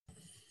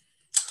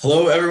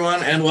Hello,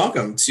 everyone, and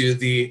welcome to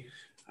the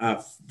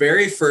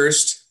very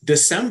first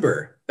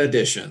December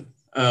edition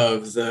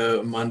of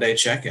the Monday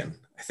Check-In.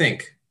 I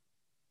think.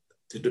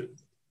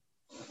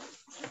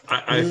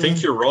 I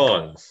think you're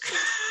wrong.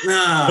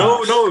 Nah.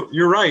 No,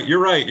 you're right.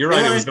 You're right. It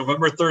Am was I?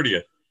 November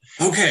 30th.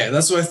 Okay,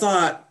 that's what I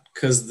thought,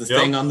 because the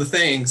Yep. thing on the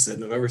thing said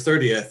November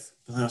 30th.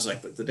 But then I was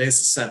like, but the day's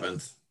the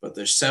 7th, but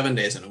there's 7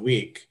 days in a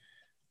week.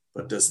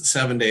 But does the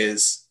 7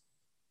 days,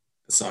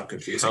 it's all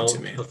confusing to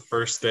Count me. the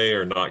first day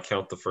or not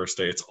count the first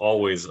day. It's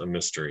always a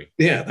mystery.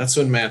 Yeah, that's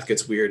when math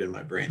gets weird in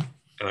my brain.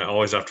 And I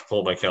always have to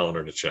pull my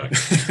calendar to check.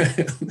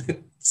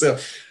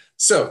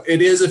 So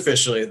it is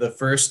officially the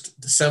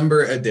first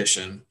December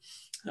edition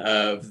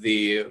of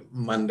the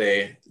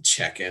Monday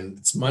Check-In.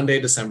 It's Monday,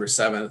 December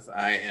 7th.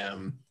 I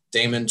am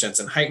Damon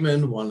Jensen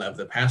Heitman, one of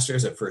the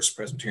pastors at First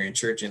Presbyterian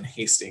Church in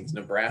Hastings,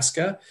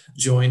 Nebraska,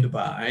 joined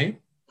by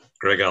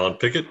Greg Allen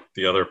Pickett,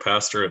 the other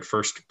pastor at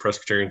First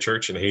Presbyterian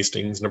Church in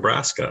Hastings,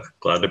 Nebraska.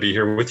 Glad to be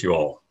here with you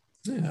all.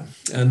 Yeah,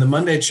 and the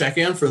Monday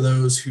Check-In, for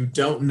those who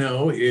don't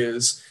know,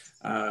 is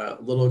a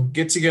little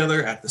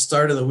get-together at the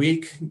start of the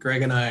week.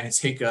 Greg and I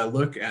take a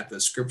look at the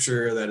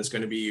scripture that is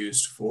going to be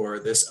used for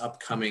this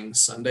upcoming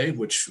Sunday,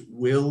 which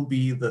will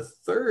be the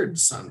third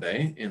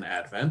Sunday in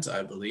Advent,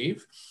 I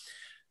believe.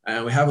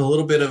 We have a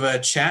little bit of a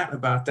chat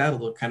about that, a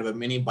little kind of a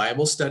mini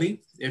Bible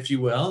study, if you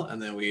will,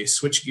 and then we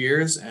switch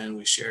gears and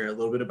we share a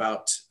little bit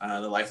about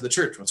the life of the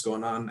church, what's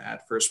going on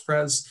at First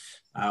Pres,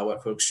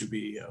 what folks should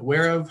be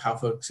aware of, how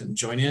folks can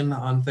join in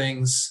on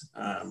things,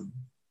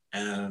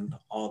 and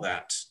all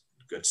that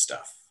good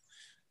stuff.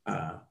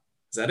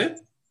 Is that it?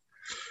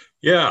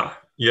 Yeah.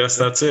 Yes,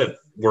 that's it.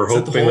 We're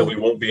hoping that we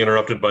won't be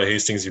interrupted by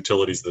Hastings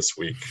Utilities this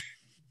week.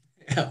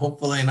 Yeah,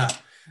 hopefully not.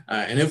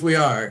 And if we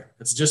are,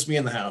 it's just me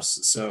in the house,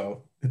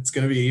 so it's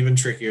going to be even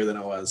trickier than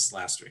it was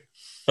last week.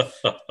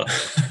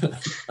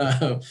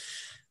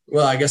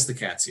 Well, I guess the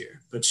cat's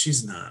here, but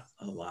she's not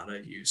a lot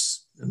of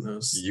use in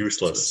those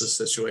useless sorts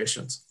of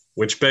situations.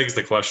 Which begs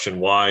the question,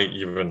 why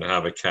even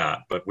have a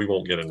cat? But we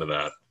won't get into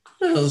that.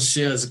 Well,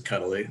 she is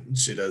cuddly.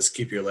 She does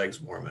keep your legs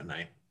warm at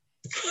night.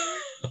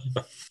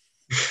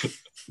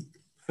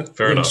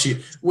 Fair enough.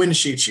 When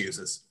she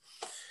chooses.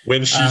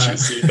 When she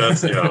chooses.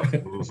 That's, yeah.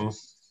 Mm-hmm.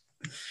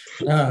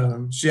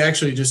 She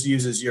actually just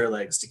uses your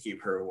legs to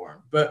keep her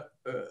warm, but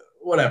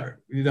whatever,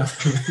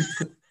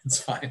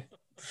 it's fine.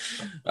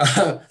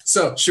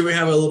 So should we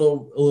have a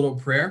little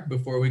prayer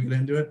before we get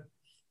into it?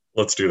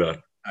 Let's do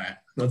that. All right,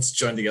 let's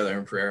join together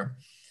in prayer.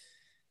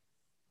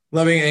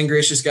 Loving and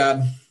gracious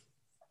God,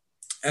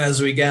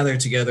 as we gather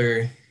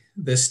together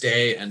this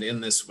day and in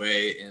this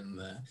way, in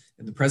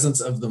the presence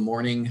of the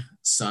morning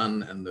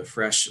sun and the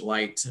fresh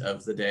light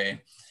of the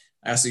day,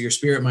 I ask that your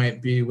Spirit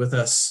might be with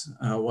us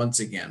once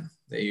again,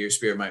 that your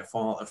Spirit might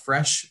fall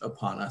afresh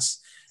upon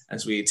us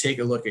as we take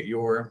a look at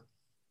your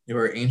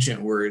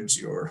ancient words,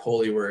 your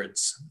holy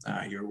words,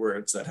 your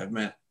words that have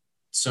meant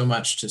so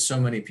much to so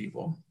many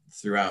people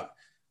throughout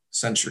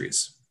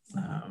centuries.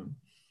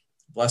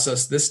 Bless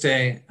us this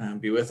day and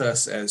be with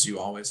us as you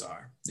always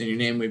are. In your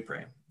name we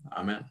pray.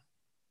 Amen.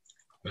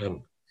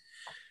 Amen.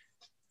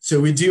 So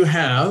we do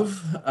have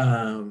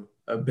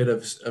a bit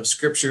of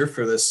scripture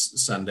for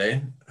this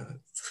Sunday.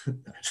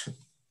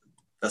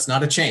 That's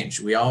not a change.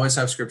 We always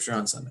have scripture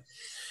on Sunday.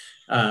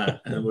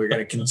 And we're going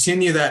to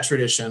continue that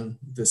tradition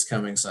this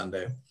coming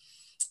Sunday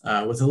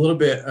with a little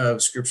bit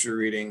of scripture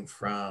reading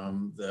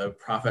from the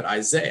prophet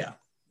Isaiah.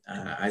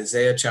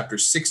 Isaiah chapter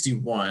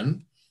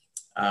 61,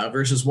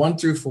 verses 1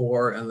 through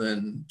 4, and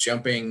then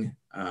jumping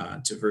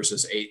to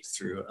verses 8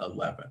 through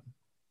 11.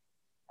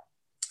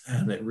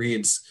 And it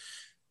reads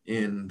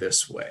in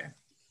this way.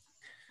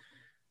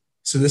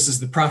 So this is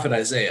the prophet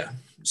Isaiah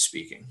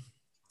speaking.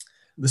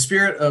 The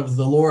Spirit of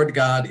the Lord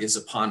God is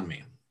upon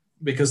me,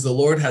 because the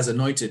Lord has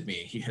anointed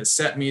me. He has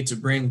set me to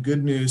bring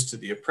good news to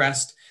the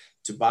oppressed,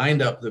 to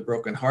bind up the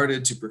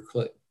brokenhearted, to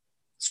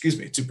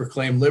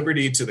proclaim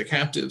liberty to the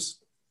captives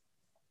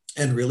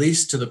and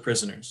release to the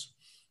prisoners,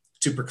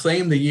 to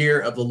proclaim the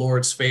year of the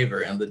Lord's favor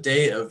and the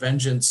day of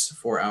vengeance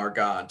for our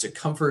God, to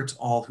comfort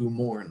all who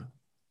mourn,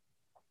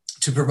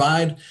 to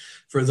provide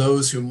for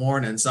those who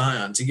mourn in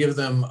Zion, to give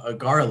them a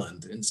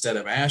garland instead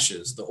of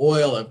ashes, the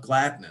oil of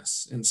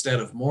gladness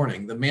instead of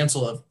mourning, the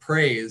mantle of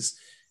praise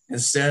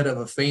instead of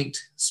a faint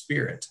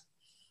spirit.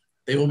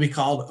 They will be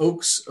called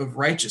oaks of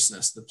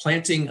righteousness, the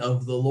planting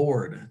of the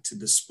Lord to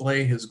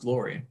display his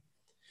glory.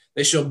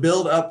 They shall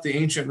build up the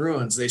ancient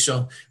ruins. They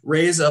shall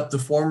raise up the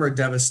former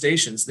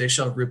devastations. They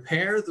shall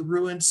repair the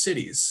ruined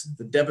cities,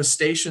 the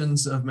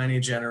devastations of many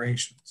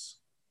generations.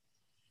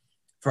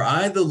 For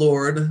I, the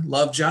Lord,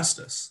 love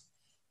justice.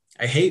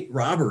 I hate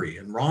robbery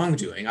and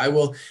wrongdoing. I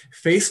will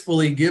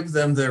faithfully give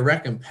them their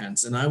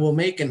recompense, and I will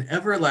make an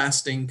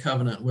everlasting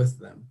covenant with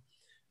them.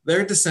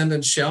 Their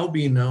descendants shall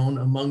be known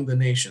among the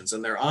nations,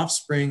 and their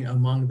offspring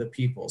among the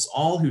peoples.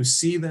 All who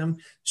see them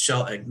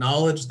shall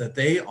acknowledge that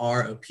they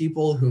are a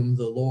people whom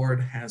the Lord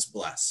has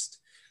blessed.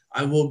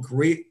 I will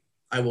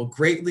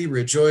greatly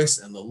rejoice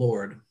in the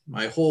Lord.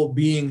 My whole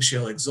being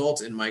shall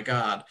exult in my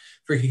God,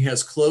 for he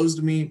has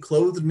clothed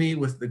me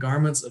with the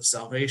garments of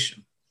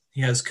salvation.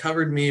 He has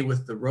covered me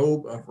with the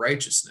robe of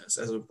righteousness,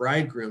 as a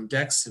bridegroom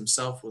decks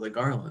himself with a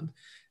garland,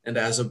 and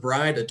as a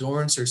bride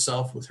adorns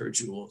herself with her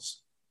jewels.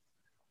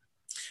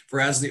 For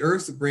as the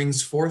earth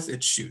brings forth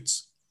its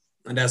shoots,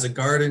 and as a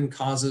garden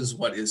causes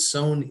what is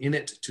sown in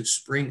it to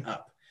spring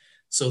up,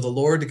 so the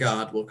Lord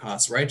God will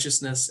cause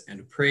righteousness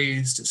and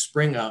praise to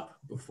spring up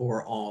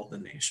before all the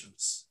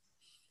nations.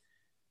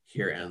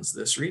 Here ends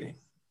this reading.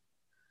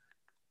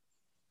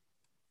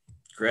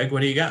 Greg,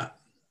 what do you got?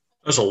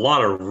 There's a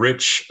lot of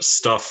rich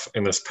stuff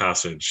in this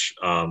passage.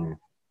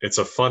 It's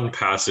a fun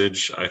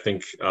passage. I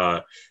think,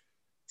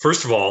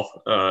 first of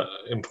all,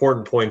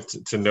 important point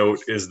to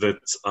note is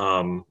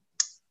that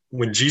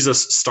when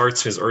Jesus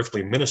starts his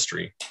earthly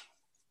ministry,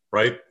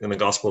 right, in the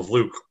Gospel of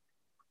Luke,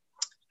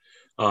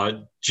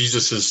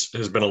 Jesus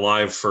has been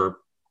alive for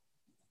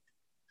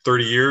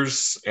 30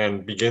 years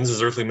and begins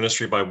his earthly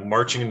ministry by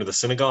marching into the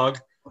synagogue,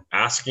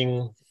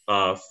 asking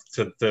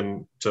to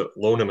them to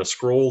loan him a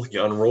scroll. He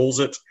unrolls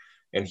it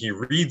and he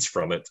reads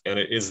from it. And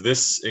it is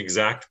this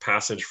exact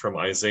passage from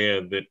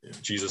Isaiah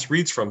that Jesus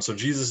reads from. So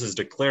Jesus is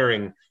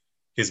declaring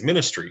his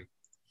ministry.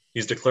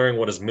 He's declaring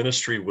what his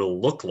ministry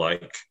will look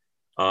like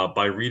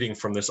by reading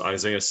from this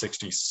Isaiah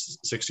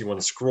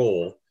 61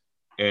 scroll.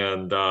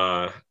 And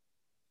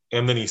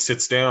then he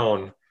sits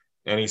down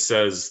and he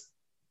says,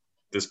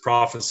 this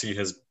prophecy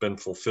has been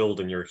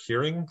fulfilled in your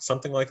hearing,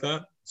 something like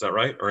that. Is that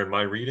right? Or in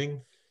my reading,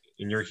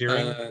 in your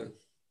hearing?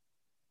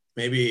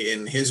 Maybe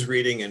in his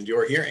reading and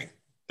your hearing.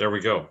 There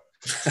we go.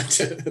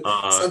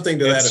 Something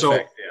to that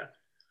effect, yeah.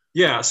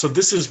 Yeah, so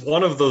this is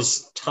one of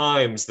those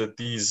times that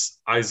these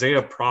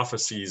Isaiah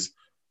prophecies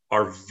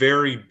are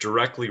very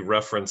directly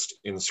referenced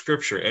in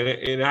Scripture. And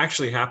it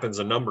actually happens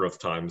a number of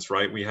times,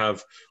 right?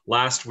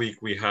 Last week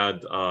we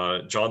had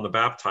John the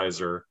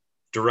Baptizer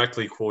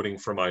directly quoting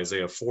from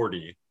Isaiah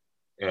 40.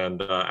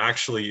 And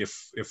actually,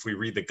 if we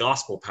read the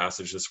gospel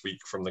passage this week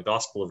from the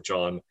Gospel of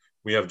John,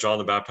 we have John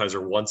the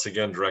Baptizer once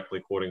again directly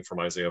quoting from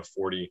Isaiah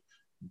 40.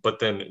 But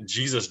then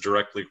Jesus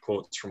directly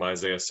quotes from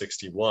Isaiah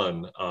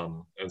 61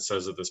 and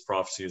says that this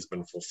prophecy has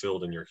been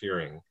fulfilled in your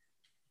hearing.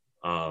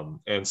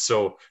 And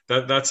so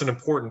that's an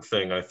important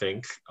thing, I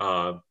think,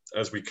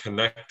 as we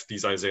connect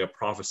these Isaiah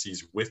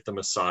prophecies with the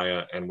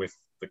Messiah and with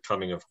the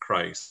coming of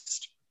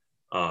Christ.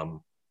 So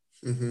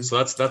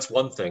that's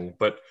one thing.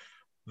 But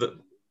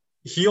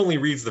he only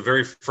reads the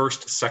very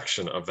first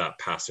section of that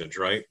passage,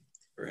 right?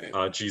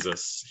 Right.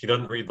 Jesus. He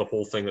doesn't read the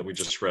whole thing that we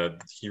just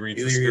read. He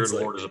reads, the Spirit of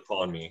the Lord is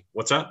upon me.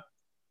 What's that?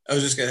 I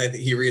was just going to,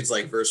 he reads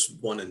like verse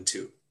 1 and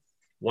 2.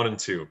 1 and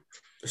 2.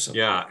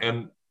 Yeah,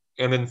 and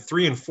then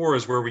 3 and 4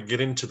 is where we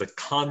get into the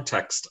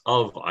context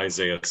of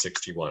Isaiah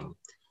 61.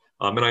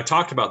 And I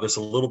talked about this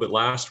a little bit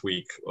last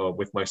week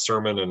with my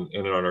sermon and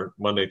on our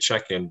Monday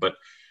check-in, but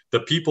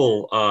the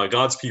people,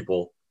 God's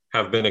people,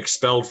 have been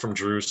expelled from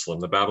Jerusalem.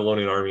 The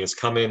Babylonian army has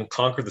come in,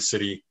 conquered the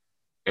city,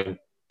 and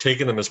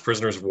taken them as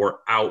prisoners of war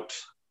out.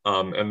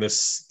 And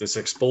this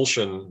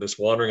expulsion, this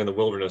wandering in the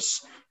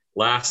wilderness,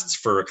 lasts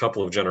for a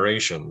couple of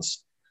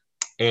generations.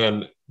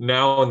 And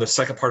now in the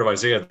second part of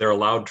Isaiah, they're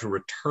allowed to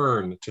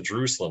return to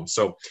Jerusalem.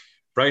 So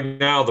right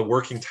now, the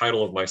working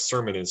title of my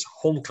sermon is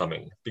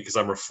Homecoming, because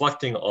I'm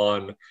reflecting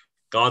on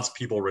God's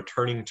people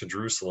returning to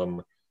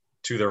Jerusalem,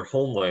 to their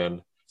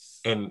homeland.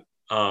 And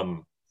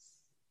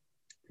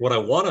what I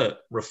want to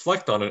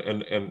reflect on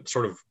and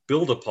sort of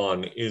build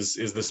upon is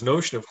this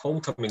notion of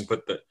homecoming,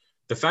 but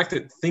the fact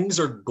that things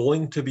are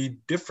going to be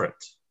different,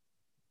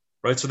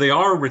 right? So they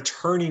are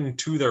returning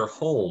to their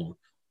home,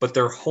 but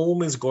their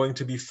home is going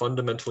to be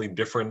fundamentally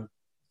different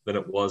than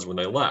it was when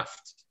they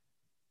left.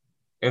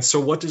 And so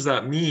what does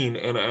that mean?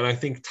 And I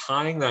think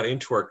tying that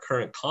into our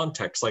current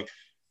context, like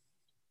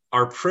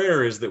our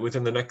prayer is that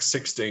within the next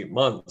 6 to 8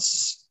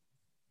 months,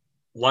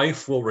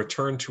 life will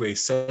return to a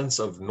sense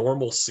of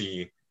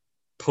normalcy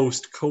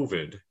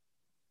post-COVID,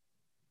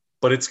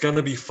 but it's going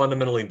to be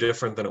fundamentally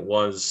different than it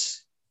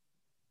was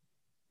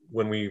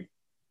when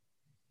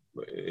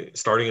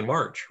starting in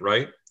March,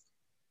 right?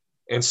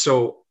 And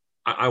so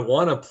I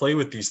want to play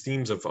with these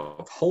themes of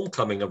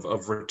homecoming,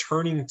 of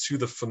returning to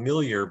the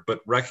familiar,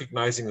 but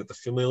recognizing that the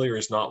familiar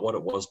is not what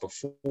it was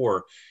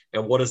before.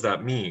 And what does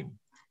that mean?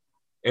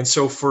 And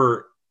so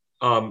for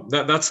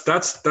that's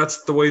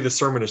the way the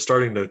sermon is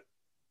starting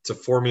to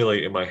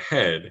formulate in my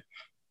head.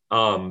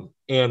 And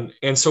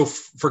so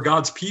for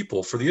God's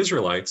people, for the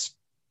Israelites,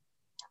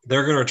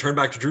 they're going to return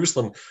back to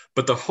Jerusalem,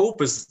 but the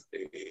hope is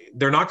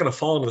they're not going to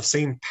fall into the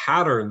same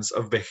patterns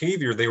of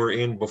behavior they were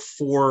in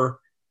before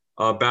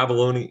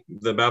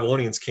the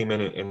Babylonians came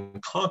in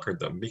and conquered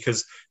them,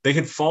 because they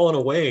had fallen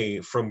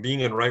away from being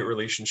in right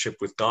relationship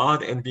with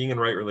God and being in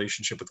right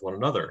relationship with one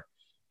another.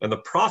 And the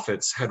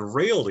prophets had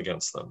railed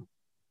against them,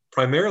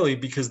 primarily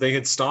because they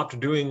had stopped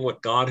doing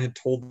what God had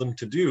told them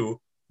to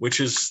do, which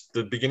is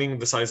the beginning of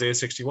this Isaiah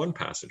 61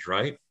 passage,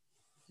 right?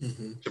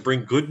 To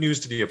bring good news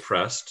to the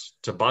oppressed,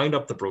 to bind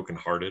up the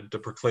brokenhearted, to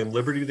proclaim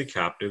liberty to the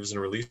captives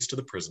and release to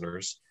the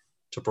prisoners,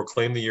 to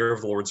proclaim the year of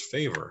the Lord's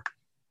favor.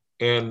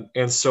 And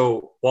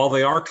so while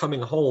they are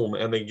coming home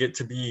and they get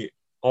to be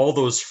all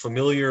those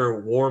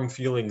familiar, warm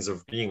feelings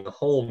of being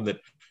home that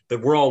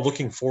we're all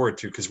looking forward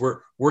to, because we're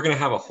going to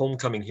have a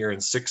homecoming here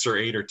in 6 or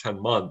 8 or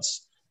 10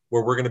 months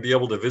where we're going to be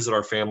able to visit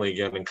our family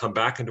again and come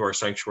back into our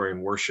sanctuary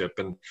and worship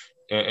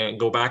and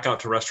go back out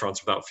to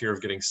restaurants without fear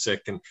of getting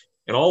sick and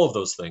all of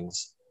those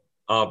things.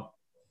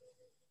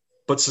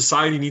 But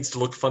society needs to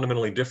look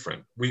fundamentally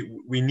different.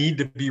 We need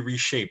to be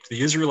reshaped.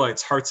 The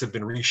Israelites' hearts have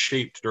been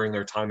reshaped during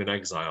their time in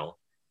exile.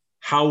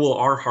 How will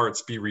our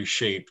hearts be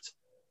reshaped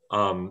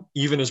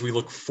even as we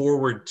look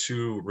forward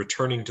to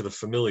returning to the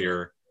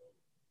familiar?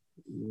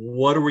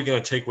 What are we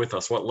going to take with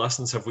us? What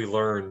lessons have we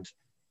learned?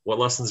 What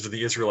lessons did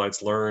the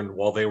Israelites learn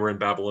while they were in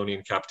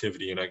Babylonian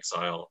captivity and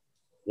exile?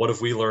 What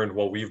have we learned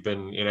while we've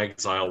been in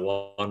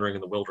exile, wandering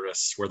in the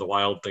wilderness where the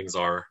wild things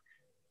are?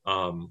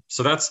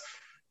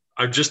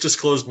 I've just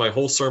disclosed my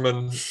whole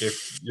sermon.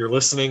 If you're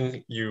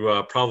listening,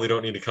 you probably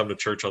don't need to come to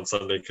church on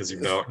Sunday because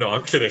no,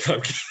 I'm kidding.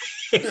 I'm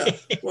kidding. No.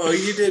 Well,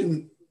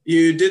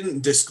 you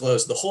didn't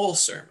disclose the whole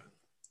sermon,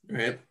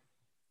 right?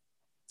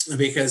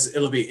 Because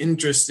it'll be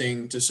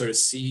interesting to sort of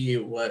see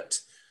what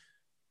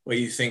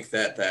you think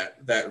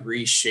that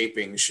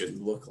reshaping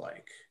should look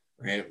like,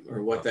 right?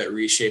 Or what that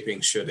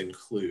reshaping should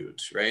include,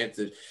 right?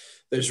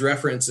 There's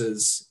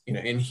references,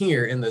 in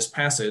here in this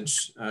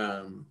passage,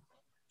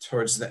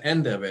 towards the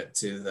end of it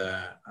to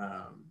the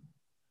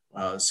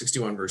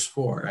 61 verse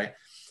 4, right?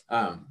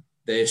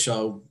 They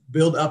shall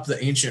build up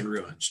the ancient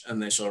ruins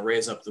and they shall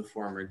raise up the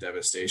former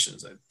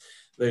devastations.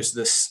 There's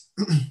this,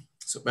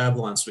 so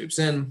Babylon sweeps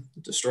in,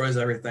 destroys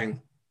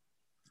everything,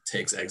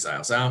 takes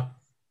exiles out.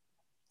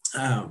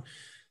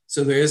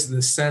 So there is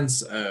this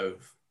sense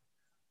of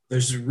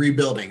there's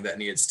rebuilding that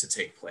needs to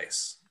take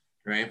place,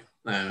 right?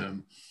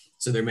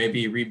 So there may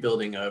be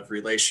rebuilding of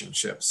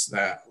relationships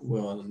that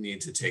will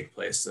need to take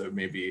place. There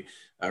may be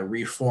a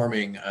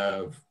reforming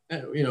of,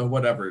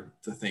 whatever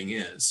the thing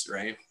is,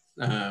 right?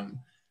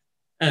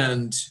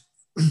 And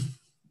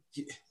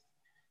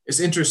it's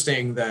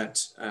interesting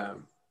that,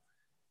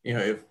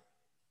 if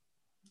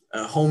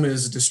a home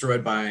is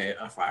destroyed by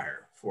a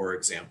fire, for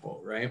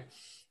example, right?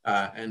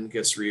 And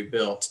gets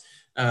rebuilt,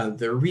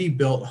 the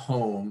rebuilt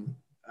home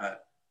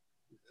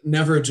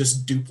never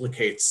just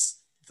duplicates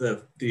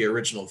the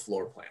original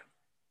floor plan,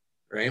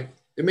 right?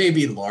 It may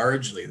be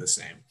largely the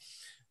same,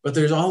 but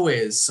there's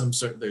always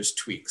there's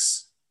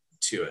tweaks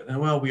to it.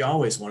 And we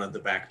always wanted the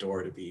back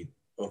door to be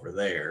over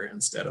there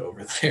instead of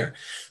over there.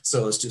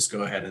 So let's just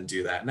go ahead and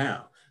do that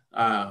now.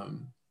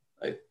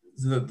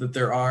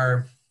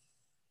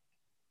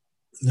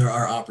 There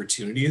are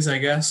opportunities, I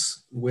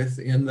guess,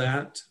 within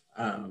that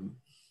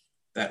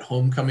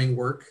homecoming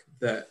work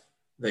that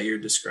you're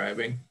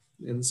describing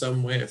in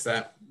some way, if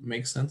that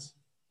makes sense.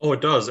 Oh,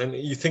 it does. And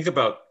you think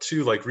about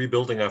too, like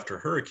rebuilding after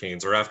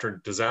hurricanes or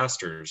after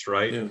disasters,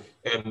 right? Yeah.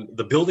 And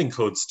the building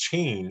codes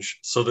change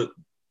so that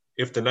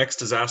if the next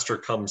disaster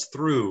comes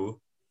through,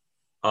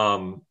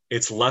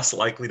 it's less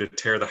likely to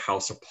tear the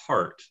house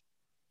apart.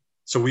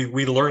 So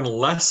we learn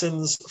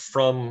lessons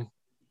from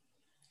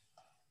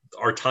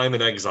our time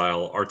in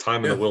exile, our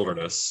time in the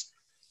wilderness.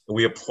 And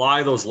we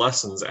apply those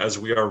lessons as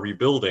we are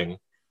rebuilding.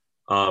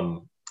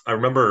 I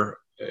remember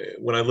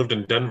when I lived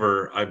in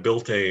Denver, I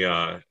built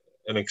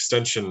an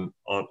extension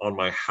on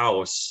my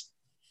house.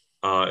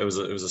 It was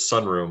a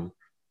sunroom,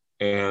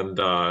 and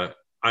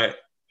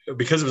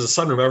because it was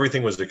a sunroom,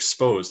 everything was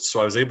exposed, so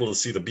I was able to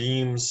see the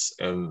beams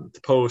and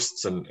the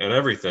posts and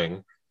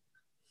everything.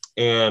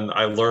 And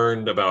I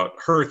learned about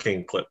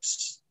hurricane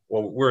clips.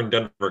 Well, we're in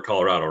Denver,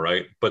 Colorado,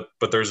 right? But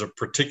there's a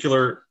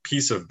particular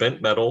piece of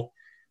bent metal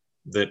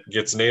that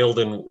gets nailed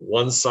in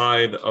one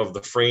side of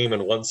the frame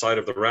and one side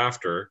of the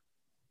rafter,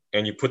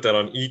 and you put that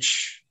on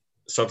each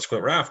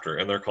subsequent rafter,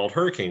 and they're called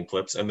hurricane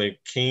clips, and they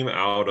came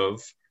out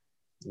of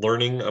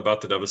learning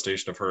about the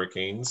devastation of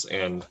hurricanes.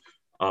 And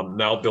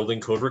now building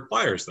code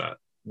requires that,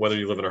 whether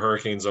you live in a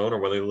hurricane zone or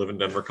whether you live in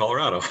Denver,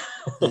 Colorado.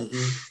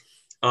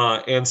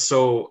 Mm-hmm. And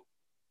so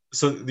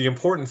the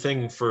important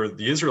thing for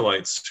the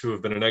Israelites who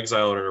have been in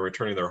exile and are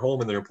returning their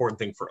home, and the important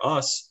thing for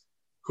us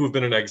who have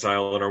been in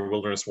exile in our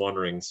wilderness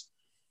wanderings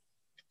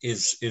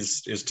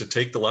is to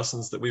take the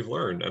lessons that we've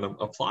learned and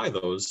apply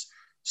those,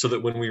 so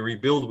that when we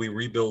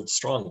rebuild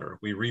stronger.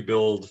 We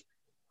rebuild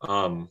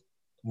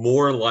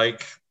more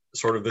like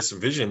sort of this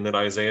vision that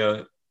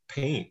Isaiah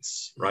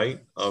paints,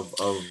 right? Of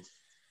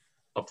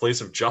a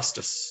place of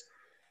justice.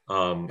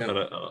 And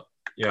I'm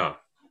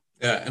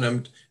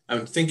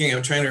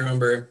trying to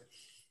remember,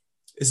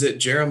 is it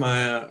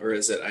Jeremiah or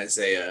is it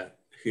Isaiah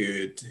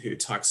who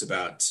talks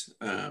about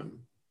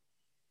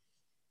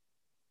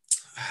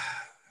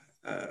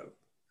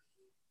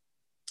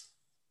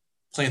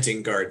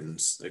planting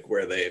gardens, like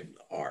where they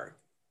are?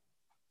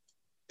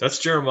 That's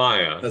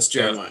Jeremiah. That's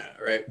Jeremiah,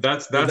 right?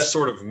 That's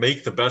sort of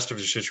make the best of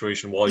the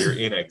situation while you're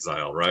in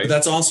exile, right? But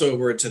that's also a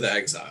word to the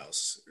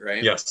exiles,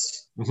 right?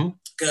 Yes.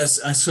 Because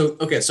so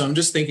I'm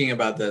just thinking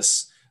about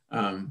this,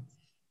 that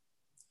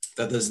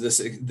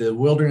the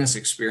wilderness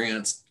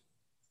experience,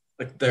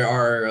 like there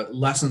are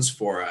lessons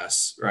for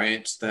us,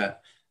 right?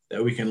 That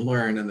we can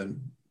learn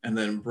and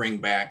then bring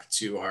back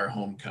to our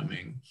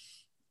homecoming.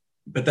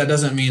 but that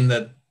doesn't mean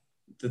that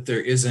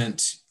there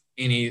isn't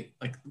any,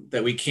 like,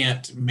 that we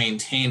can't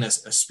maintain a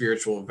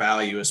spiritual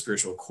value, a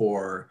spiritual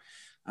core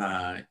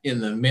in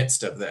the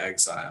midst of the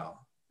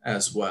exile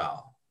as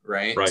well,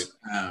 right? Right.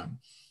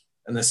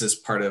 And this is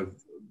part of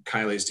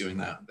Kylie's doing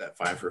that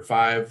 5 for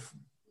 5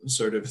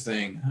 sort of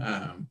thing.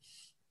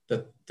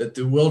 That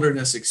the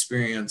wilderness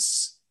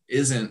experience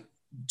isn't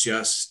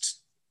just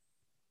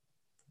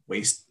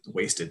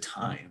wasted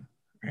time,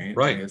 right?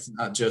 Right. Like, it's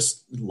not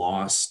just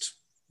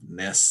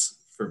lostness,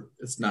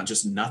 it's not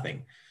just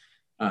nothing.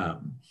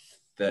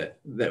 That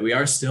we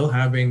are still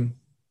having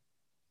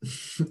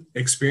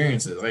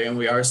experiences, like, and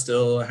we are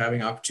still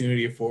having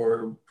opportunity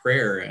for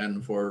prayer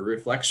and for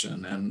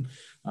reflection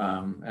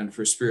and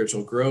for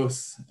spiritual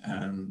growth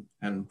and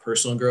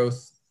personal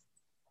growth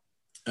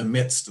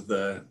amidst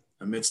the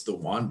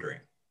wandering,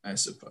 I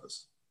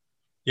suppose.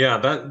 Yeah,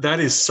 that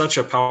is such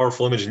a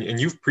powerful image, and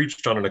you've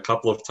preached on it a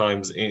couple of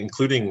times,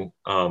 including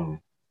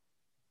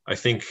I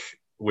think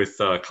with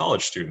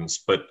college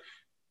students. But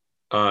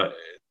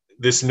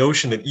this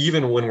notion that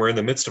even when we're in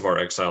the midst of our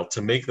exile,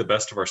 to make the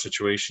best of our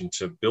situation,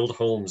 to build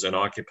homes and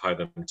occupy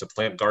them, to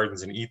plant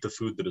gardens and eat the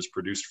food that is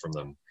produced from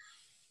them,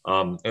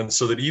 and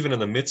so that even in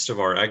the midst of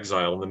our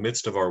exile, in the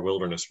midst of our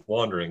wilderness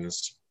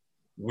wanderings,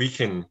 we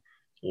can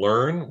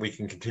learn, we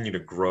can continue to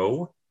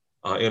grow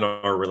in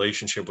our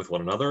relationship with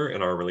one another,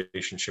 in our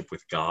relationship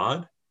with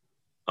God,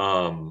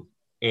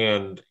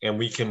 and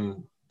we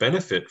can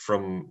benefit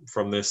from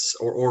this,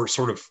 or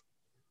sort of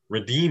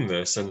redeem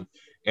this. And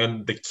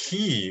the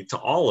key to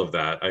all of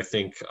that, I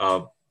think,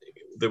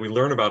 that we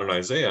learn about in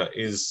Isaiah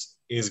is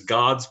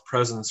God's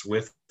presence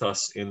with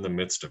us in the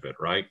midst of it,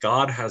 right?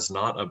 God has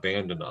not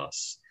abandoned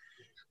us.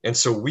 And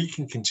so we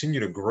can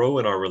continue to grow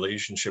in our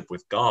relationship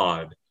with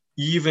God,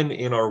 even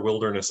in our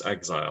wilderness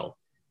exile,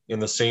 in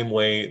the same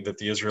way that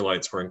the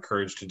Israelites were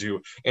encouraged to do,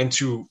 and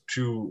to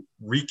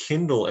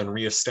rekindle and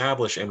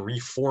reestablish and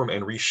reform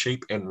and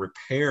reshape and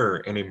repair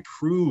and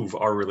improve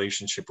our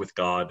relationship with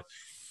God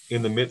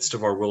in the midst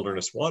of our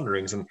wilderness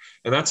wanderings. And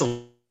that's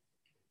a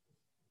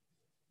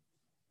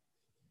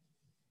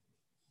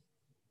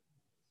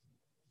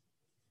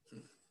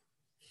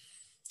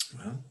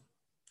well,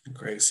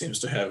 Greg seems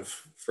to have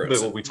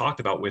frozen. What we talked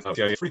about with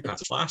the free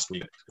passage last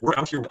week. We're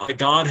out here.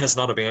 God has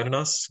not abandoned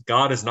us.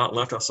 God has not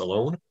left us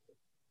alone.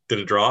 Did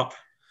it drop?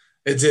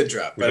 It did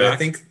drop, but I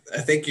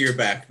think you're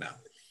back now.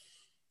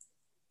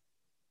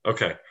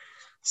 Okay.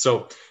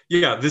 So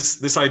yeah,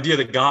 this idea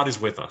that God is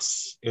with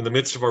us in the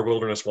midst of our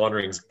wilderness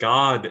wanderings.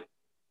 God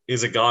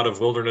is a God of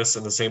wilderness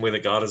in the same way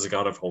that God is a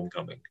God of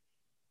homecoming.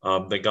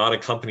 That God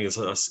accompanies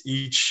us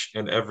each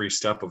and every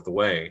step of the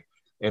way.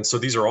 And so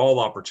these are all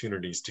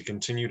opportunities to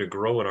continue to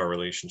grow in our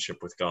relationship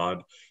with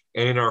God.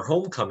 And in our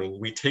homecoming,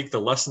 we take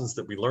the lessons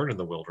that we learn in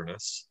the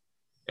wilderness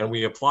and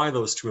we apply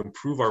those to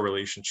improve our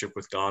relationship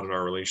with God and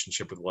our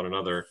relationship with one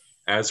another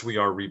as we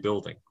are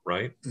rebuilding,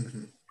 right?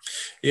 Mm-hmm.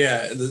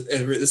 Yeah,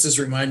 this is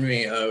reminding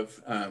me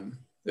of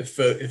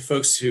if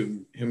folks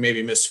who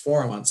maybe missed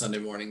Forum on Sunday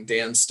morning.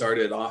 Dan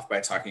started off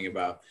by talking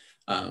about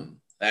the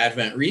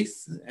Advent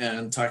wreath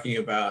and talking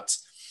about,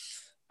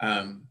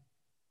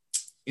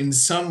 in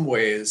some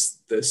ways,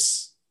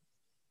 this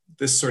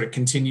sort of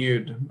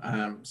continued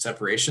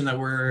separation that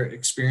we're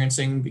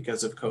experiencing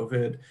because of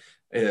COVID.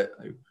 It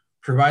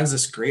provides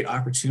this great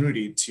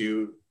opportunity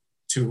to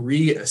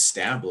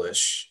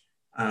reestablish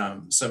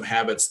some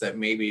habits that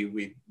maybe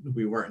we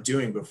weren't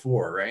doing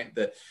before, right?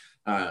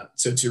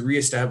 So to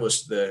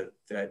reestablish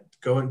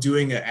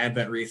doing an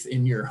Advent wreath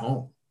in your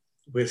home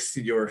with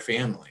your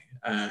family,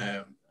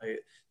 to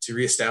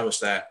reestablish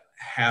that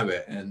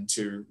habit and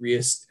to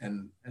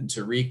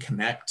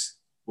reconnect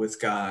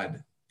with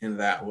God in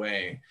that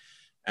way.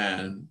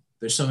 And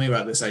there's something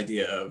about this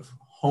idea of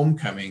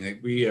homecoming,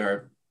 like we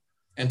are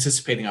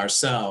anticipating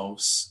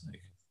ourselves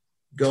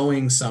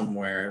going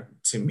somewhere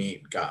to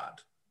meet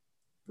God,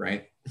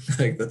 right?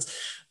 Like that's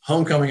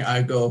homecoming.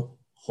 I go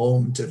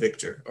home to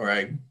Victor, or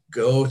I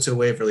go to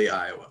Waverly,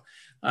 Iowa.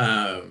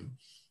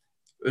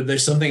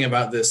 There's something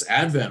about this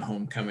Advent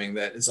homecoming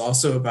that is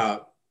also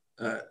about,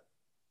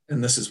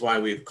 and this is why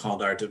we've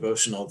called our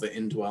devotional the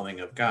indwelling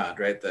of God,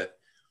 right?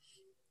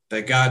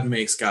 That God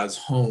makes God's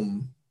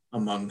home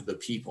among the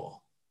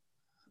people.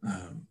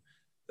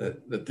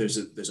 That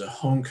there's a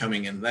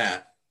homecoming in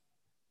that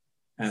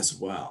as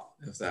well,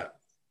 if that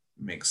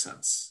makes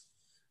sense.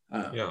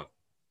 Yeah.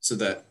 So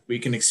that we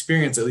can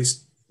experience at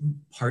least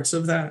parts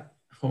of that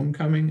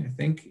homecoming, I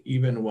think,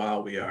 even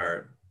while we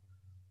are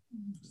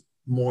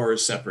more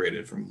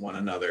separated from one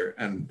another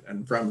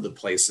and from the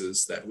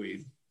places that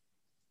we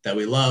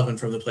love and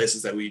from the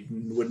places that we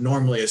would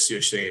normally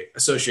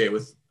associate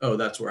with, oh,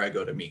 that's where I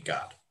go to meet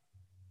God.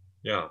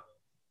 Yeah.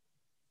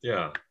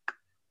 Yeah.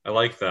 I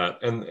like that.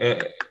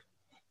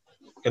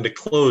 And to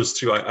close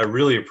too, I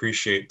really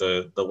appreciate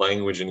the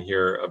language in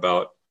here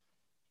about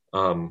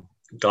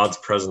God's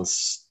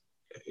presence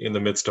in the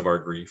midst of our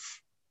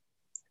grief,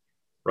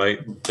 right?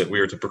 That we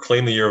are to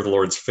proclaim the year of the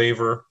Lord's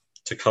favor,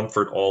 to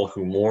comfort all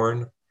who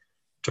mourn,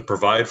 to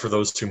provide for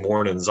those who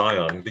mourn in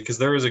Zion, because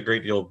there is a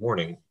great deal of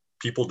mourning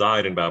people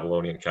died in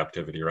Babylonian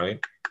captivity,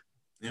 right?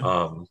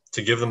 Yeah.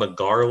 To give them a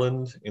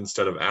garland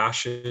instead of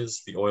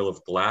ashes, the oil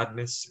of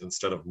gladness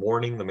instead of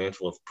mourning, the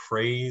mantle of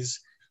praise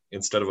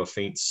instead of a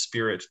faint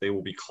spirit. They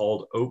will be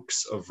called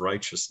oaks of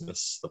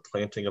righteousness, the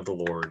planting of the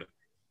Lord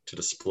to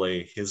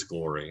display his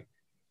glory.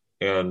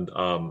 And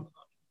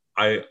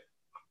I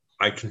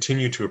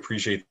continue to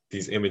appreciate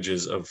these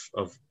images of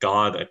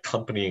God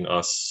accompanying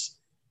us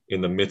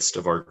in the midst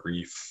of our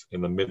grief,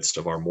 in the midst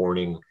of our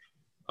mourning,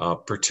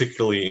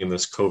 particularly in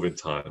this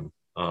COVID time.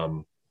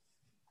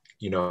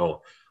 You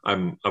know,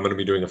 I'm going to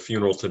be doing a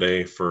funeral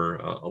today for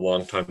a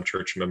longtime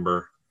church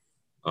member,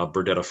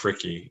 Burdetta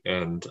Fricke,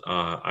 and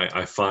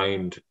I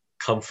find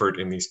comfort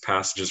in these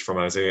passages from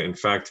Isaiah. In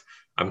fact,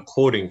 I'm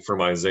quoting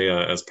from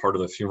Isaiah as part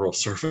of the funeral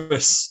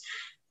service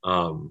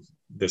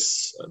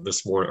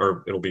this morning,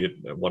 or it'll be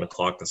at 1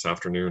 o'clock this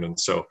afternoon. And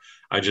so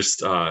I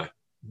just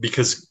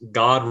because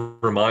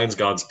God reminds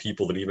God's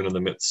people that even in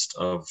the midst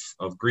of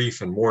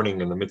grief and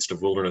mourning, in the midst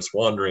of wilderness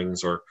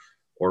wanderings, or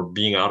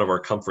being out of our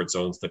comfort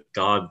zones, that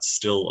God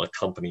still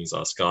accompanies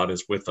us. God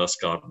is with us.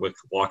 God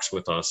walks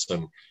with us,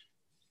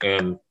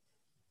 and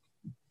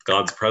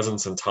God's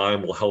presence and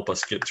time will help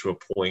us get to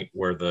a point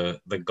where the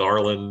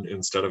garland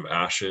instead of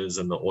ashes,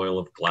 and the oil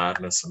of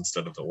gladness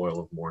instead of the oil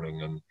of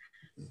mourning. And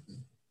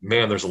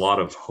man, there's a lot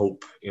of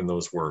hope in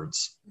those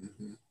words.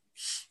 Mm-hmm.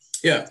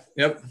 Yeah.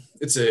 Yep.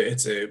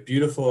 It's a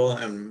beautiful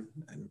and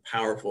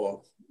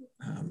powerful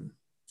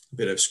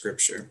bit of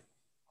scripture.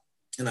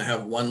 And I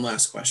have one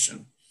last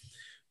question.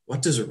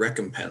 What does a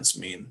recompense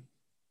mean?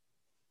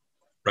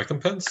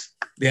 Recompense?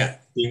 Yeah.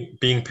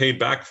 Being paid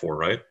back for,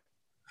 right?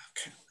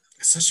 Okay.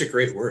 It's such a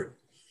great word.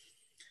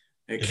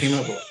 It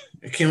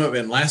came up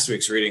in last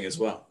week's reading as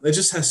well. It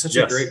just has such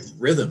a great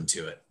rhythm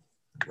to it.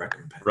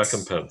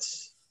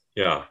 Recompense.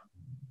 Yeah.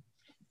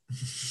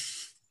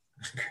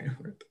 Great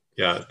word.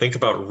 Yeah. Think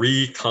about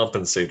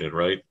recompensated,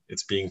 right?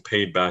 It's being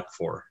paid back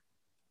for.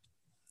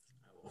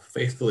 I will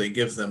faithfully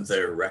give them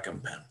their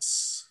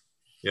recompense.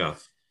 Yeah.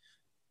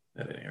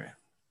 At any rate.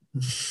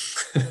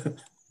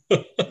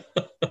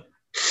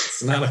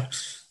 It's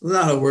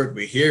not a word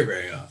we hear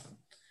very often.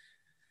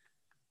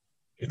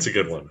 It's a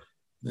good one.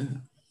 Yeah.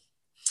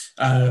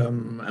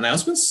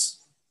 Announcements?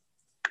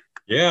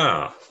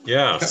 Yeah.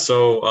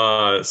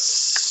 So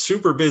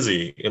super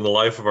busy in the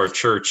life of our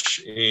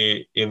church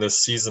in this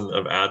season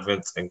of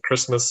Advent and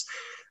Christmas.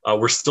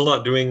 We're still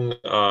not doing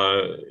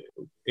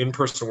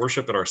in-person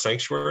worship in our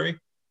sanctuary.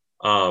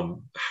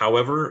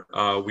 However,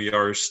 we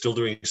are still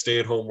doing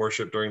stay-at-home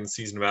worship during the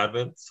season of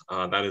Advent.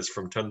 That is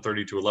from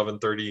 10:30 to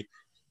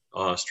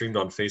 11:30, streamed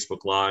on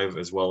Facebook Live,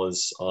 as well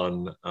as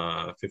on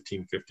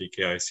 1550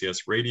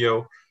 KICS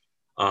radio.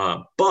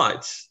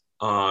 But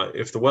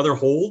if the weather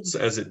holds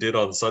as it did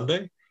on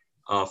Sunday,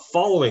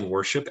 following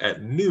worship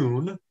at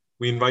noon,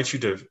 we invite you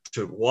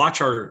to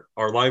watch our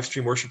live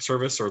stream worship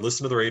service or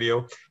listen to the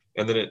radio.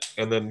 And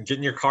then get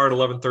in your car at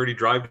 11:30,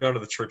 drive down to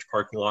the church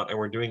parking lot, and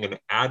we're doing an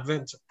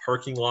Advent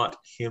parking lot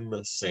hymn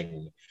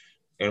sing.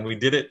 And we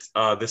did it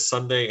this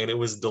Sunday, and it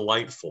was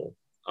delightful.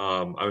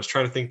 I was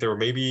trying to think, there were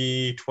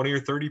maybe 20 or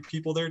 30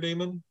 people there,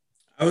 Damon?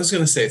 I was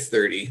going to say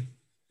 30.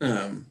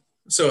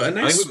 So a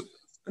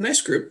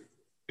nice group.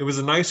 It was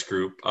a nice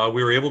group.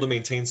 We were able to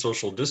maintain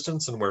social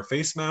distance and wear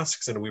face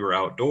masks, and we were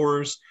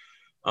outdoors.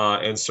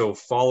 And so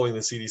following the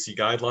CDC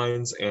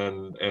guidelines,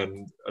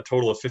 and a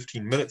total of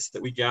 15 minutes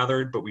that we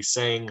gathered, but we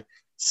sang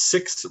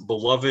 6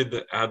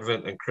 beloved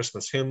Advent and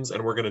Christmas hymns,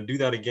 and we're going to do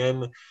that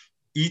again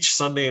each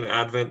Sunday in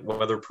Advent,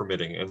 weather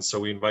permitting. And so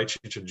we invite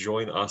you to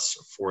join us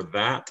for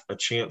that, a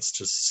chance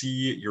to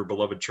see your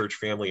beloved church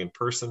family in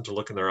person, to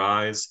look in their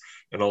eyes,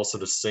 and also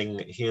to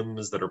sing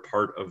hymns that are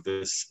part of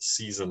this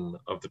season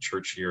of the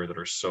church year that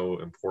are so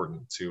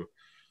important to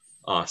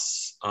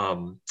us.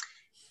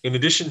 In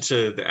addition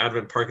to the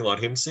Advent parking lot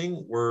hymn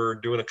sing, we're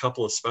doing a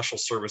couple of special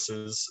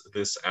services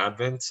this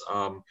Advent.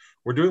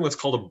 We're doing what's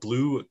called a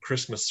Blue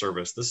Christmas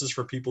service. This is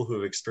for people who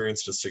have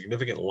experienced a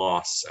significant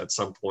loss at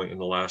some point in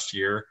the last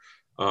year,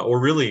 or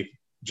really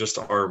just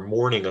are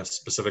mourning a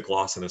specific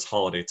loss in this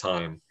holiday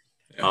time.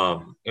 Yeah.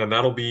 And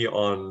that'll be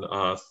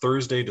on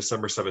Thursday,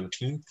 December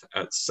 17th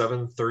at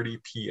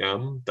 7:30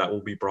 p.m. That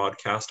will be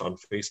broadcast on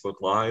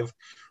Facebook Live.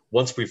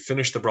 Once we've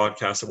finished the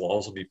broadcast, it will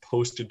also be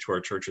posted to our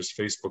church's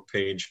Facebook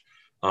page.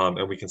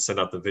 And we can send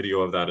out the video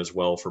of that as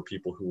well for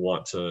people who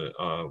want to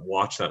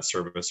watch that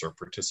service or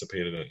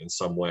participate in it in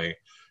some way.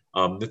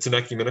 It's an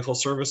ecumenical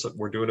service.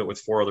 We're doing it with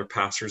 4 other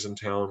pastors in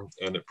town,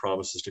 and it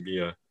promises to be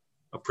a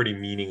pretty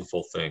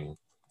meaningful thing.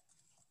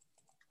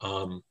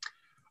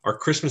 Our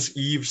Christmas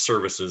Eve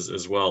services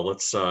as well.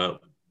 Let's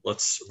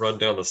run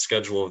down the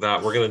schedule of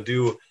that. We're going to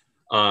do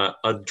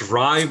a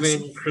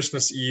drive-in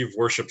Christmas Eve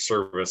worship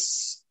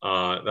service.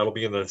 That'll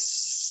be in the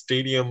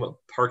stadium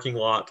parking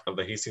lot of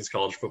the Hastings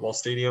College football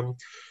stadium.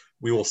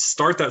 We will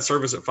start that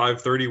service at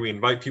 5:30. We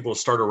invite people to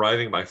start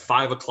arriving by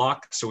 5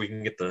 o'clock so we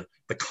can get the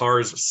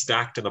cars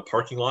stacked in the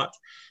parking lot.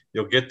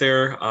 You'll get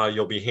there.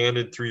 You'll be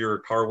handed through your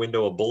car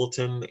window a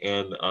bulletin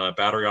and a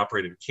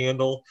battery-operated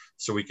candle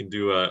so we can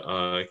do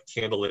a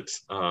candlelit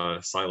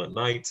silent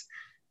night.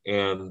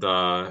 and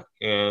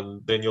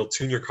then you'll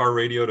tune your car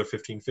radio to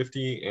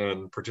 1550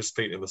 and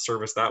participate in the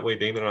service that way.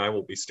 Damon and I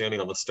will be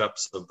standing on the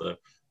steps of the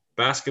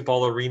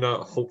basketball arena.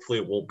 Hopefully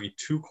it won't be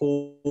too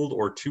cold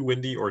or too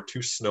windy or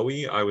too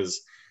snowy. I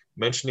was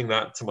mentioning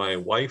that to my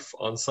wife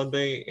on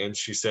Sunday, and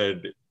she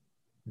said,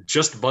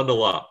 just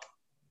bundle up.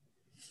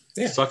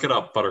 Yeah. Suck it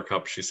up,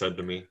 Buttercup, she said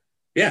to me.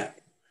 Yeah.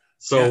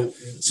 So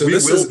we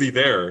will be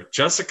there.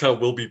 Jessica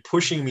will be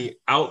pushing me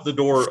out the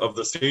door of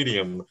the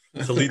stadium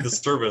to lead the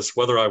service,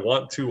 whether I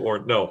want to or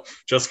no.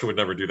 Jessica would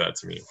never do that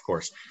to me, of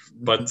course.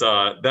 But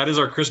that is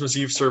our Christmas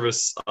Eve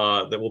service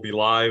that will be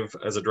live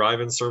as a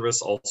drive-in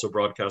service, also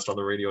broadcast on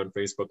the radio and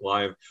Facebook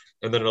Live.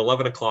 And then at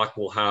 11 o'clock,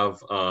 we'll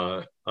have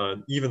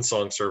an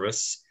evensong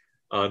service,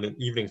 an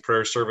evening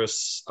prayer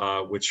service,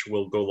 which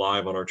will go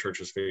live on our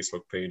church's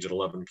Facebook page at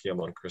 11 p.m.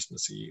 on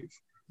Christmas Eve.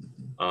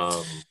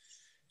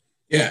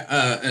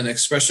 An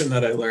expression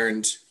that I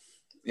learned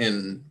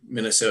in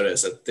Minnesota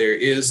is that there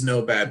is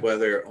no bad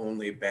weather,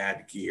 only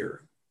bad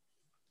gear.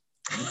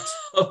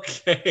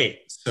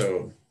 Okay.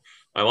 So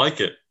I like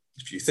it.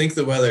 If you think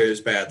the weather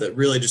is bad, that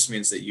really just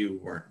means that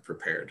you weren't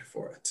prepared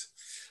for it.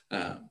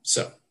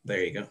 So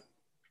there you go.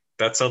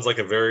 That sounds like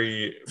a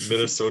very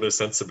Minnesota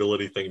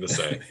sensibility thing to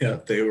say. Yeah,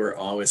 they were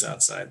always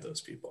outside, those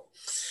people.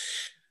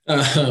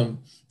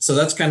 So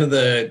that's kind of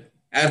the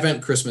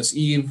Advent, Christmas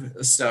Eve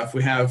stuff.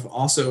 We have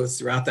also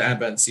throughout the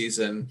Advent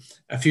season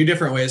a few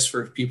different ways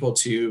for people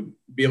to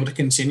be able to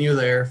continue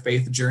their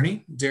faith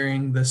journey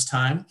during this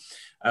time.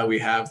 We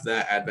have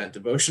the Advent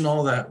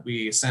devotional that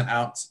we sent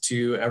out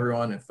to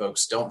everyone. If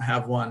folks don't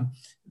have one,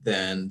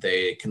 then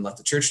they can let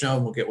the church know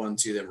and we'll get one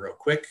to them real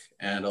quick.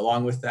 And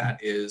along with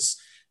that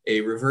is a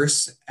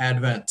reverse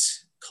Advent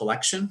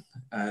collection,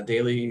 a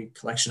daily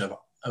collection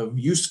of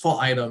useful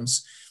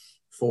items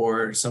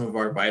for some of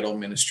our vital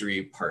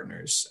ministry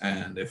partners.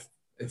 And if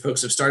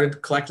folks have started to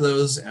collect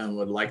those and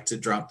would like to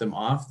drop them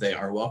off, they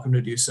are welcome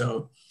to do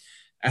so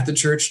at the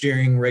church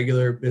during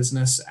regular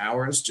business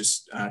hours.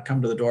 Just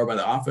come to the door by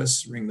the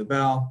office, ring the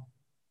bell.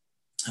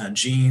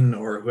 Jean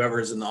or whoever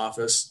is in the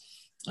office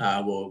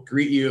will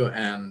greet you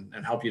and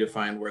help you to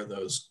find where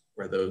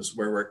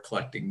we're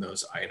collecting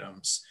those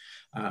items.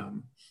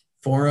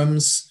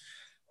 Forums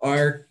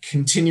are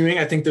continuing.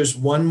 I think there's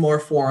one more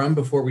forum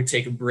before we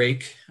take a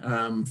break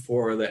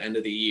for the end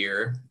of the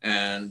year.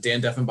 And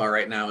Dan Deffenbaugh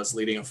right now is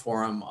leading a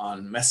forum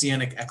on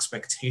messianic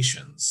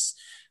expectations.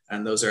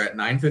 And those are at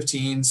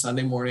 9:15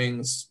 Sunday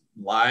mornings,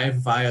 live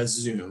via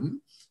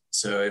Zoom.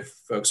 So if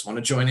folks want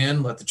to join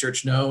in, let the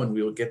church know and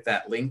we will get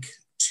that link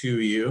to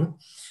you.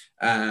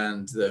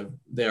 And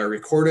they are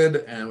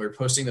recorded and we're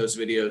posting those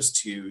videos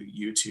to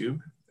YouTube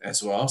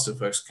as well. So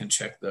folks can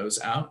check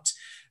those out.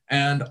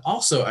 And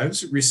also, I've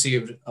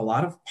received a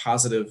lot of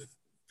positive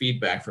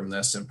feedback from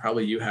this, and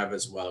probably you have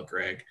as well,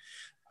 Greg.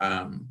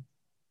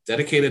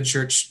 Dedicated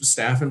church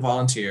staff and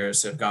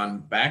volunteers have gone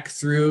back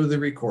through the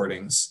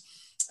recordings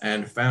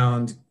and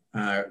found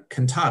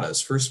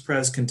cantatas, First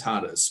Pres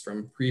cantatas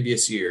from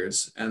previous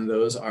years, and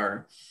those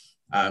are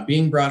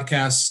being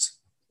broadcast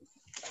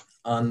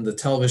on the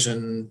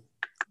television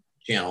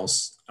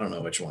channels. I don't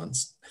know which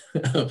ones,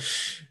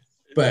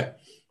 but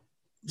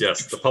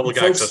yes, the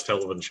public access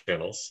television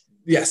channels.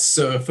 Yes,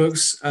 so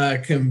folks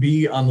can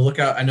be on the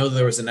lookout. I know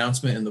there was an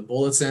announcement in the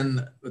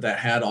bulletin that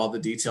had all the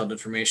detailed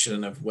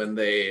information of when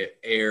they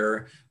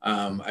air.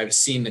 I've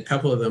seen a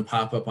couple of them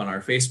pop up on our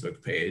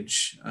Facebook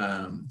page,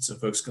 so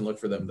folks can look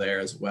for them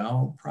there as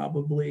well,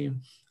 probably.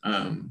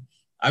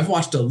 I've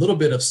watched a little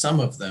bit of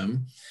some of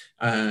them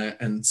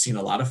and seen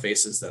a lot of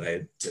faces that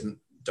I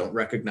don't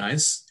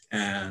recognize.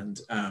 And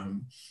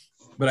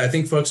but I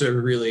think folks are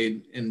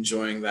really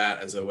enjoying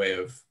that as a way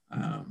of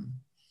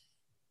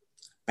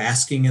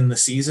basking in the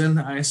season,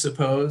 I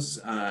suppose,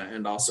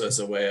 and also as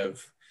a way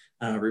of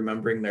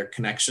remembering their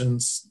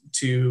connections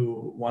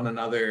to one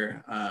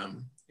another.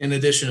 In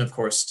addition, of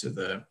course, to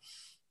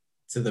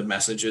the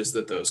messages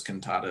that those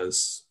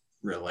cantatas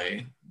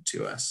relay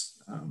to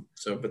us.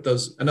 But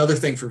those another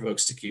thing for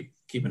folks to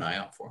keep an eye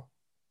out for.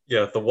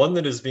 Yeah, the one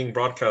that is being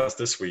broadcast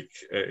this week,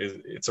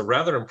 it's a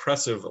rather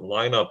impressive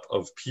lineup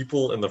of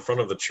people in the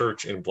front of the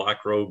church in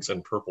black robes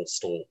and purple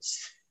stoles.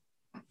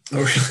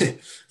 Oh, really?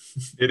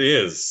 It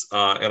is.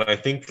 And I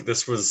think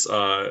this was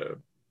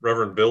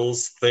Reverend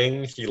Bill's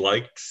thing. He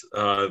liked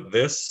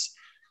this.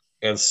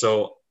 And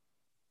so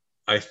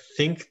I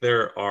think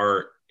there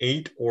are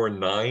 8 or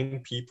 9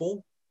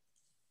 people,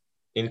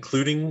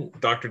 including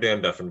Dr.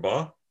 Dan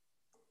Deffenbaugh,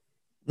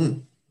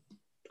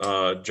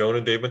 Joan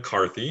and Dave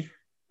McCarthy,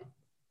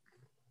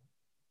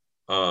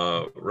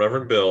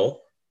 Reverend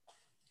Bill,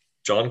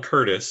 John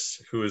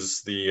Curtis, who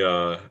is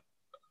the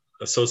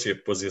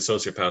associate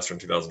pastor in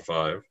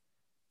 2005,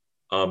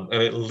 and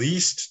at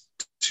least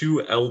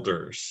 2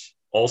 elders,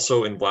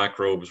 also in black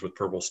robes with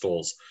purple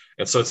stoles.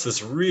 And so it's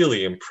this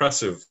really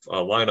impressive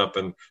lineup,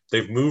 and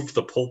they've moved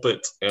the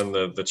pulpit and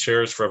the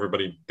chairs for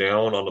everybody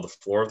down onto the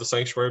floor of the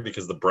sanctuary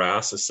because the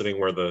brass is sitting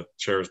where the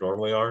chairs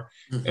normally are.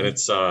 Mm-hmm. And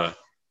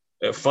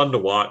fun to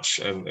watch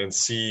and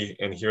see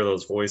and hear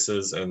those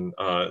voices. And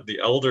the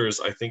elders,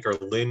 I think, are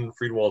Lynn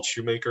Friedwald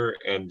Shoemaker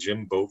and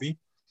Jim Bovey.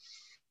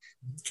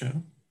 Okay.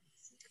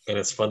 And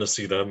it's fun to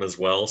see them as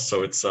well.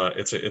 So it's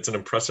an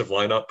impressive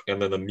lineup,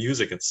 and then the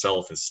music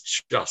itself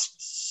is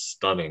just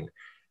stunning.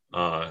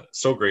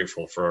 So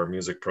grateful for our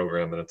music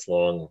program and its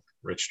long,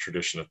 rich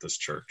tradition at this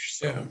church.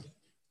 So. Yeah,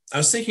 I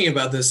was thinking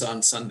about this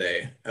on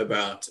Sunday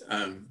about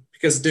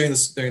because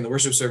during the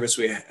worship service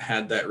we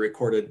had that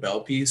recorded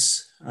bell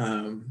piece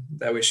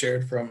that we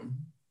shared from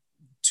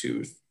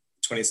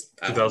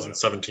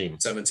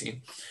 2017.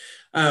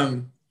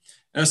 I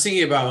was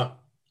thinking about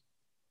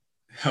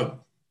how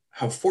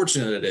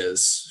fortunate it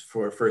is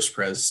for First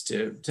Pres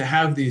to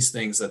have these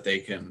things that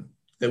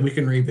we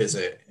can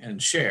revisit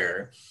and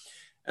share.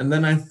 And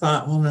then I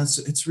thought, well,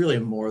 it's really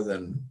more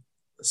than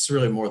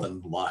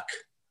luck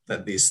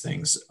that these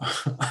things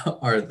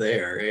are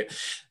there, right?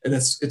 And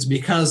it's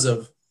because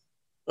of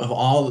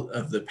all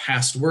of the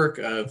past work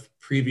of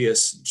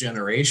previous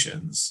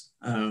generations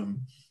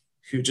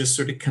who just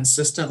sort of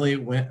consistently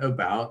went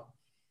about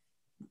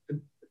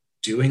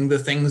doing the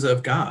things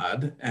of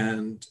God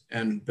and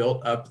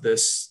built up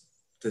this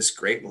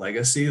great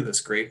legacy,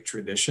 this great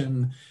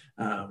tradition,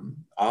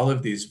 all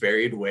of these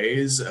varied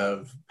ways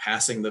of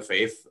passing the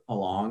faith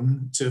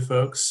along to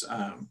folks,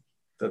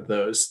 that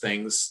those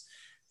things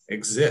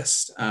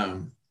exist,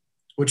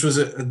 which was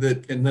and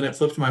then it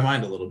flipped my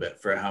mind a little bit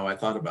for how I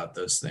thought about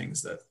those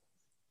things, that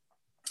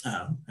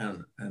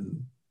and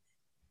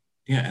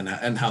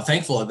how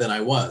thankful then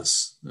I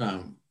was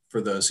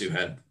for those who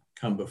had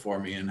come before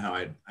me, and how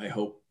I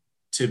hope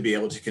to be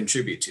able to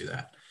contribute to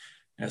that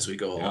as we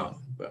go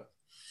along. But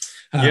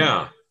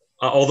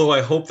although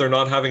I hope they're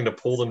not having to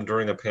pull them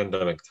during a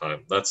pandemic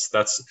time. That's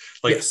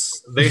like,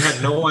 yes. They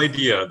had no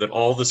idea that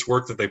all this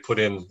work that they put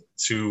in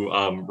to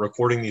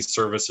recording these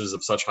services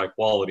of such high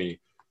quality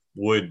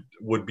would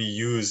be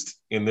used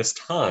in this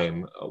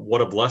time.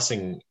 What a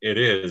blessing it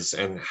is,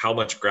 and how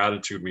much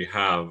gratitude we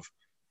have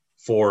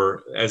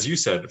for, as you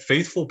said,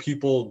 faithful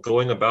people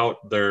going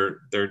about their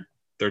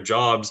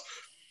jobs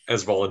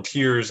as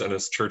volunteers and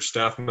as church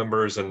staff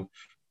members. And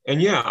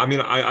yeah, I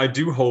mean, I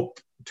do hope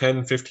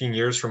 10, 15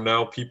 years from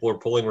now, people are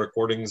pulling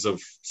recordings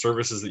of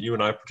services that you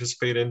and I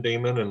participate in,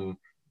 Damon, and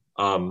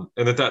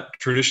that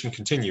tradition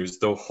continues,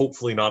 though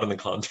hopefully not in the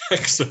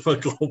context of a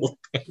global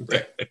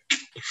pandemic.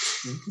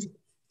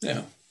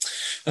 Yeah.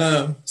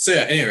 So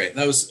yeah, anyway,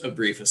 that was a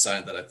brief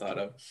aside that I thought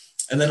of.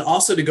 And then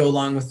also, to go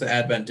along with the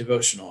Advent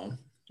devotional,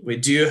 we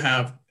do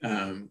have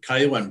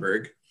Kaya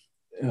Wenberg,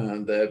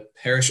 the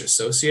parish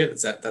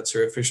associate, that's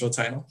her official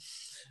title,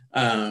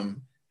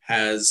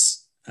 has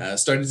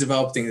started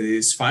developing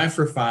these 5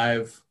 for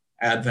 5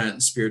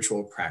 Advent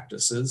spiritual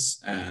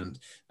practices. And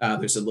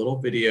there's a little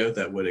video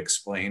that would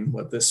explain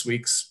what this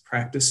week's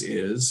practice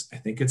is. I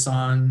think it's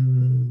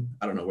on,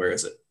 I don't know, where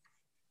is it?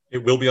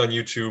 It will be on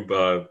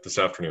YouTube this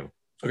afternoon.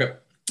 Okay.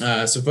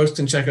 So folks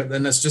can check out,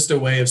 then that's just a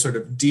way of sort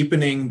of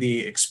deepening the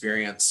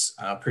experience,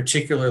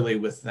 particularly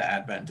with the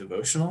Advent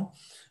devotional,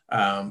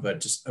 but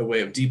just a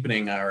way of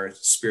deepening our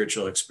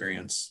spiritual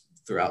experience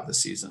throughout the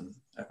season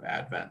of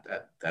Advent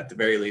at the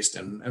very least,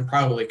 and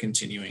probably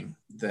continuing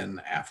then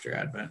after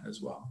Advent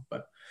as well.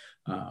 But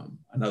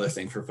another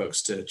thing for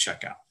folks to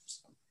check out.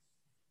 So.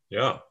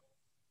 Yeah.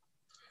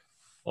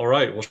 All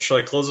right. Well, should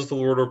I close with a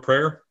word of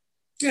prayer?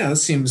 Yeah, that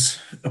seems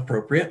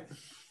appropriate.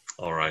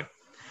 All right.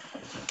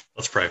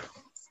 Let's pray.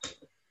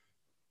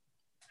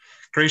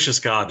 Gracious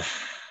God,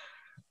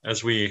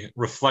 as we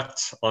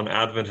reflect on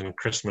Advent and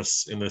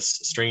Christmas in this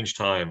strange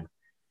time,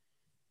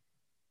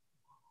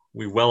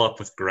 we well up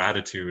with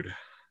gratitude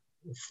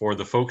for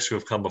the folks who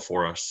have come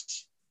before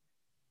us.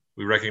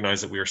 We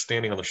recognize that we are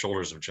standing on the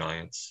shoulders of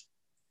giants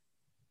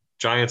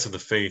of the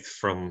faith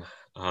from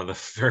the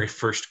very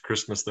first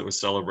Christmas that was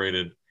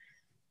celebrated,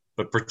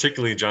 but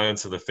particularly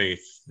giants of the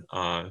faith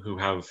who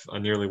have a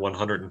nearly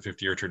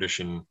 150-year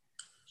tradition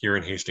here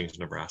in Hastings,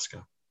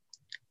 Nebraska.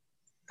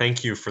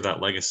 Thank you for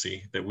that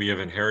legacy that we have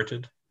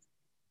inherited.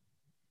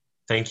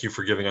 Thank you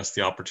for giving us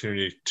the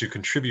opportunity to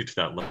contribute to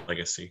that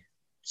legacy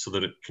so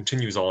that it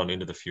continues on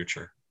into the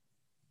future.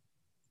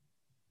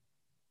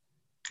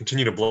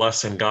 Continue to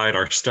bless and guide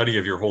our study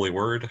of your holy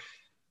word,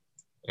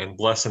 and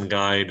bless and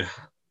guide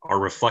our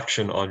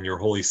reflection on your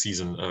holy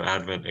season of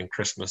Advent and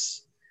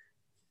Christmas.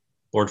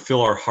 Lord,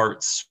 fill our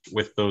hearts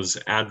with those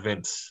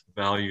Advent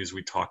values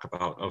we talk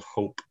about of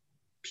hope,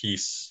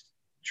 peace,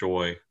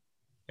 joy,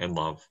 and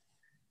love,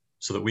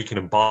 so that we can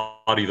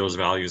embody those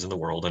values in the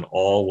world, and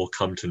all will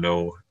come to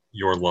know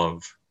your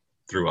love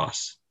through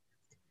us.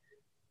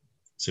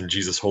 It's in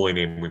Jesus' holy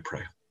name we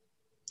pray.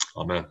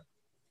 Amen.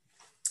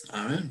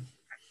 Amen.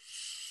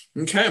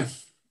 Okay.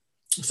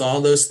 With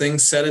all those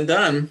things said and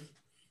done,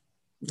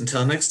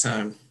 until next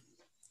time,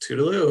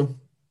 toodaloo.